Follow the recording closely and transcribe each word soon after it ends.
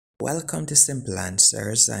Welcome to Simple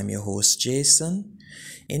Answers. I'm your host Jason.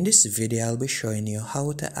 In this video, I'll be showing you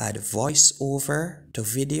how to add voiceover to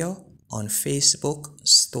video on Facebook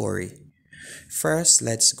Story. First,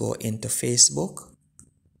 let's go into Facebook.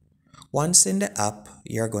 Once in the app,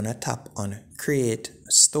 you're gonna tap on Create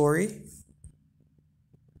Story.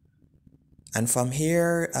 And from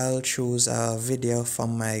here, I'll choose a video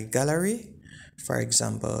from my gallery. For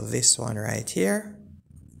example, this one right here.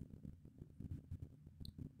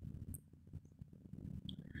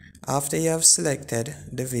 After you have selected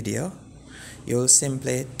the video, you'll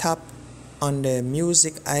simply tap on the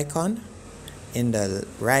music icon in the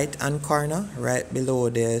right hand corner, right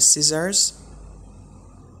below the scissors.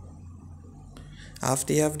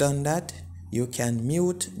 After you have done that, you can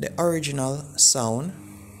mute the original sound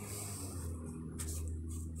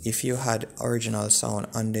if you had original sound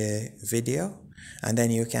on the video, and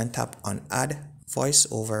then you can tap on Add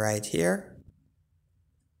Voiceover right here.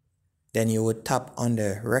 Then you would tap on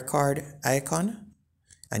the record icon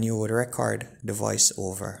and you would record the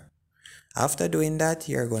voiceover. After doing that,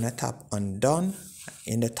 you're going to tap on Done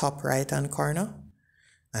in the top right hand corner,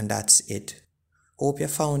 and that's it. Hope you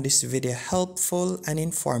found this video helpful and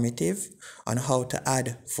informative on how to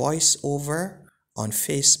add voiceover on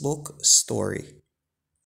Facebook Story.